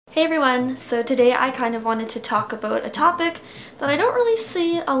Hey everyone, so today I kind of wanted to talk about a topic that I don't really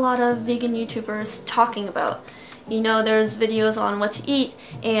see a lot of vegan YouTubers talking about. You know, there's videos on what to eat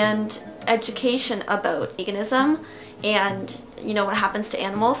and education about veganism and, you know, what happens to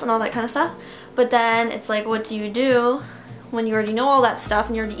animals and all that kind of stuff. But then it's like, what do you do when you already know all that stuff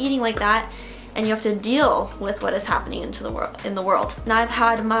and you're already eating like that and you have to deal with what is happening in the world. And I've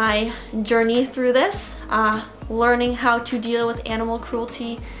had my journey through this, learning how to deal with animal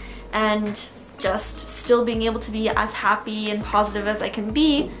cruelty and just still being able to be as happy and positive as I can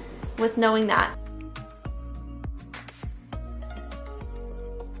be with knowing that.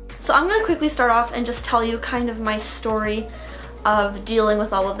 So I'm gonna quickly start off and just tell you kind of my story of dealing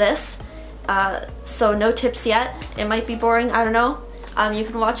with all of this. So no tips yet. It might be boring, I don't know. You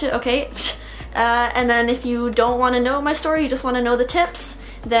can watch it, okay? And then if you don't want to know my story, you just want to know the tips,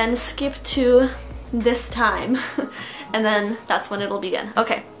 then skip to this time. And then that's when it'll begin.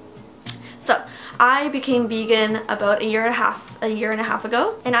 Okay. So I became vegan about a year and a half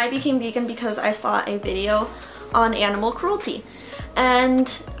ago, and I became vegan because I saw a video on animal cruelty.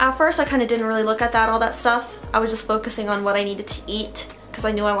 And at first I kind of didn't really look at all that stuff. I was just focusing on what I needed to eat because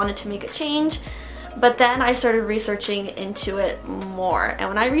I knew I wanted to make a change. But then I started researching into it more, and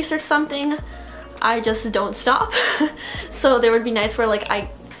when I research something, I just don't stop. So there would be nights where like I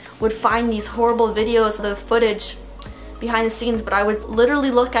would find these horrible videos of the footage behind the scenes, but I would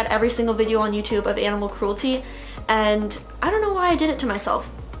literally look at every single video on YouTube of animal cruelty, and I don't know why I did it to myself,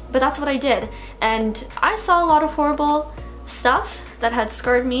 but that's what I did. And I saw a lot of horrible stuff that had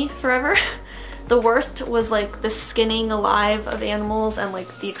scarred me forever. The worst was like the skinning alive of animals and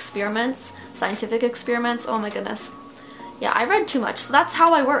like the experiments, scientific experiments. Oh my goodness. Yeah, I read too much, so that's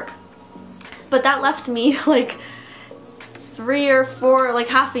how I work. But that left me like 3 or 4, like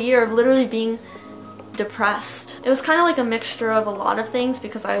half a year of literally being depressed. It was kind of like a mixture of a lot of things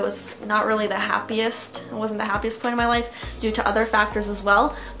because I was not really the happiest. It wasn't the happiest point in my life due to other factors as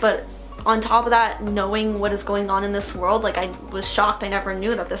well. But on top of that, knowing what is going on in this world, like I was shocked. I never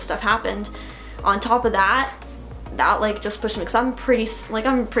knew that this stuff happened. On top of that, like just pushed me because I'm pretty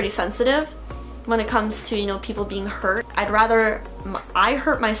sensitive when it comes to, you know, people being hurt. I'd rather I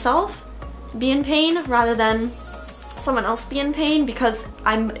hurt myself, be in pain, rather than someone else be in pain, because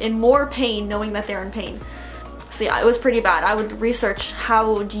I'm in more pain knowing that they're in pain. So yeah, it was pretty bad. I would research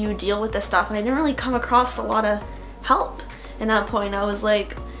how do you deal with this stuff, and I didn't really come across a lot of help. In that point, I was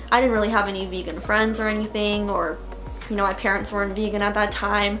like, I didn't really have any vegan friends or anything, or, you know, my parents weren't vegan at that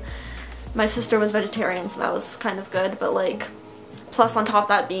time. My sister was vegetarian, so that was kind of good, but like, plus on top of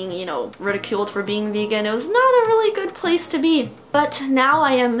that being, you know, ridiculed for being vegan, it was not a really good place to be. But now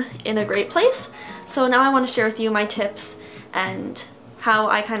I am in a great place, so now I want to share with you my tips and how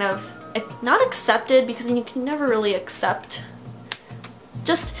I kind of, not accepted, because you can never really accept,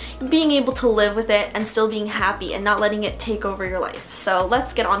 just being able to live with it and still being happy and not letting it take over your life. So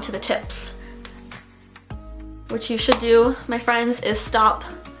let's get on to the tips. What you should do, my friends, is stop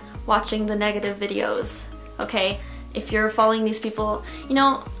watching the negative videos, okay? If you're following these people, you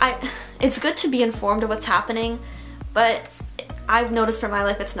know, it's good to be informed of what's happening, but I've noticed for my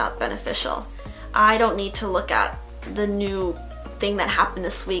life it's not beneficial. I don't need to look at the new thing that happened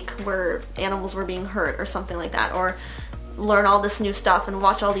this week where animals were being hurt or something like that, or learn all this new stuff and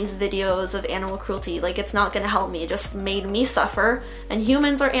watch all these videos of animal cruelty. Like, it's not gonna help me. It just made me suffer, and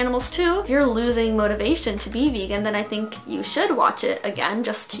humans are animals too. If you're losing motivation to be vegan, then I think you should watch it again,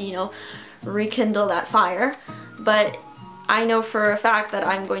 just to, you know, rekindle that fire. But I know for a fact that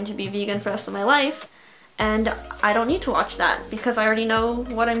I'm going to be vegan for the rest of my life, and I don't need to watch that because I already know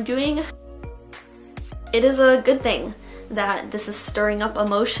what I'm doing. It is a good thing that this is stirring up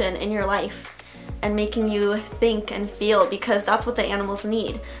emotion in your life and making you think and feel, because that's what the animals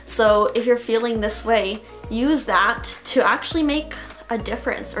need. So if you're feeling this way, use that to actually make a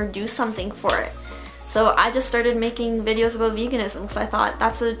difference or do something for it. So I just started making videos about veganism because I thought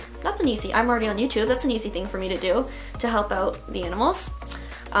that's an easy, I'm already on YouTube, that's an easy thing for me to do to help out the animals.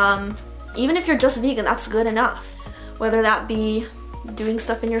 Even if you're just vegan, that's good enough. Whether that be doing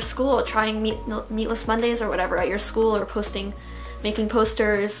stuff in your school, trying meatless Mondays or whatever at your school, or making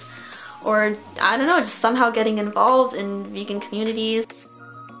posters, or I don't know, just somehow getting involved in vegan communities.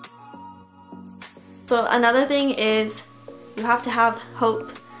 So another thing is you have to have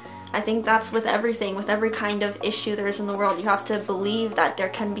hope. I think that's with everything, with every kind of issue there is in the world. You have to believe that there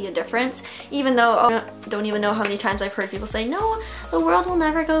can be a difference, even though I don't even know how many times I've heard people say, no, the world will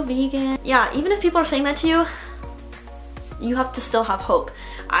never go vegan. Yeah, even if people are saying that to you, you have to still have hope.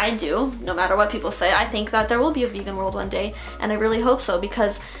 I do, no matter what people say. I think that there will be a vegan world one day, and I really hope so,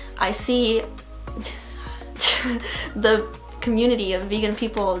 because I see the community of vegan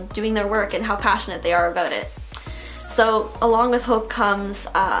people doing their work and how passionate they are about it. So along with hope comes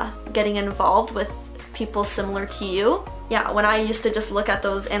getting involved with people similar to you. Yeah, when I used to just look at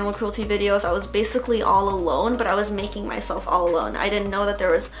those animal cruelty videos, I was basically all alone, but I was making myself all alone. I didn't know that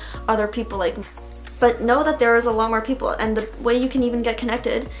there was other people like me. But know that there is a lot more people, and the way you can even get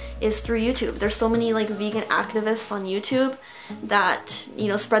connected is through YouTube. There's so many like vegan activists on YouTube that, you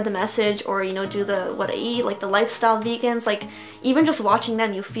know, spread the message, or, you know, do the what I eat, like the lifestyle vegans. Like, even just watching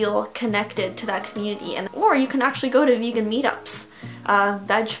them, you feel connected to that community. And or you can actually go to vegan meetups,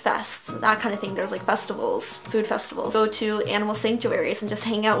 veg fests, that kind of thing. There's like festivals, food festivals. Go to animal sanctuaries and just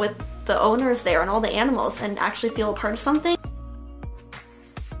hang out with the owners there and all the animals and actually feel a part of something.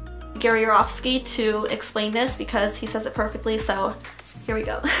 Gary Yourofsky to explain this because he says it perfectly, so here we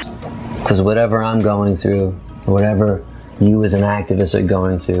go. Because whatever I'm going through, whatever you as an activist are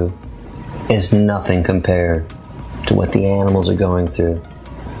going through, is nothing compared to what the animals are going through.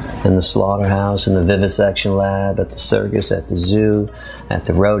 In the slaughterhouse, in the vivisection lab, at the circus, at the zoo, at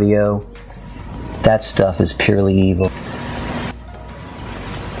the rodeo, that stuff is purely evil.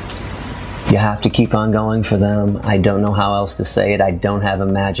 You have to keep on going for them. I don't know how else to say it. I don't have a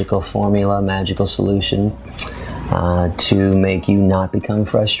magical formula, magical solution to make you not become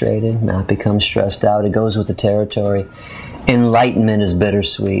frustrated, not become stressed out. It goes with the territory. Enlightenment is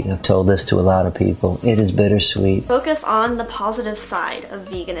bittersweet. I've told this to a lot of people. It is bittersweet. Focus on the positive side of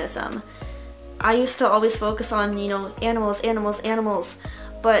veganism. I used to always focus on, you know, animals, animals, animals.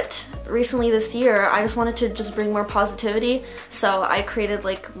 But recently this year, I just wanted to just bring more positivity, so I created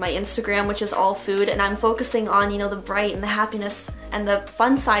like my Instagram, which is all food, and I'm focusing on, you know, the bright and the happiness and the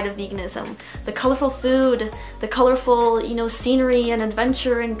fun side of veganism. The colorful food, the colorful, you know, scenery and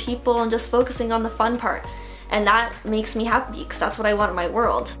adventure and people, and just focusing on the fun part. And that makes me happy, because that's what I want in my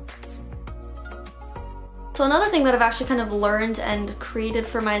world. So another thing that I've actually kind of learned and created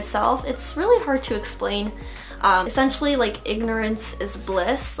for myself, it's really hard to explain. Essentially, like, ignorance is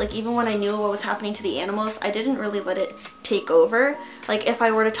bliss. Like, even when I knew what was happening to the animals, I didn't really let it take over. Like, if I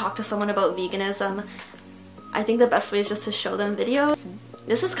were to talk to someone about veganism, I think the best way is just to show them videos.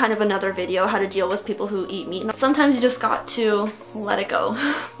 This is kind of another video, how to deal with people who eat meat. Sometimes you just got to let it go.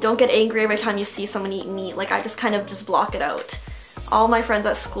 Don't get angry every time you see someone eat meat. Like, I just kind of just block it out. All my friends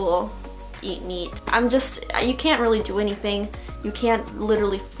at school eat meat. You can't really do anything. You can't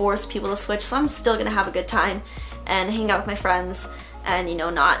literally force people to switch, so I'm still gonna have a good time and hang out with my friends and, you know,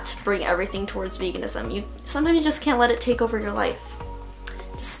 not bring everything towards veganism. Sometimes you just can't let it take over your life.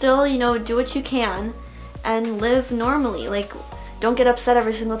 Still, you know, do what you can and live normally. Like, don't get upset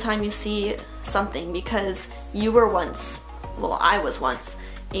every single time you see something, because you were once, well, I was once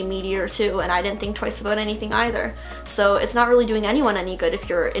a meat eater too, and I didn't think twice about anything either. So it's not really doing anyone any good if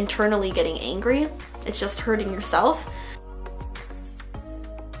you're internally getting angry. It's just hurting yourself.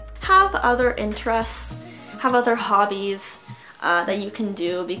 Have other interests, have other hobbies that you can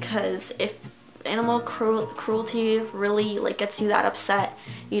do, because if animal cruelty really like gets you that upset,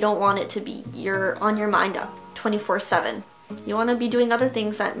 you don't want it to be on your mind up 24/7. You want to be doing other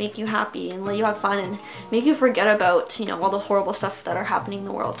things that make you happy and let you have fun and make you forget about, you know, all the horrible stuff that are happening in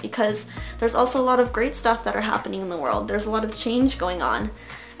the world, because there's also a lot of great stuff that are happening in the world. There's a lot of change going on,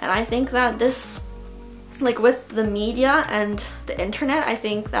 and I think that this, like, with the media and the internet, I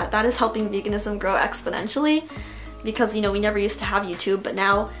think that that is helping veganism grow exponentially, because, you know, we never used to have YouTube, but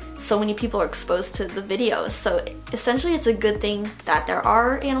now so many people are exposed to the videos. So essentially it's a good thing that there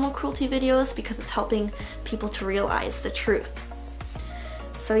are animal cruelty videos, because it's helping people to realize the truth.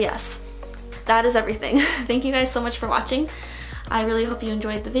 So yes, that is everything. Thank you guys so much for watching. I really hope you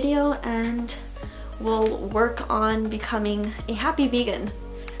enjoyed the video, and we'll work on becoming a happy vegan.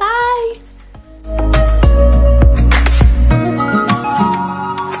 Bye!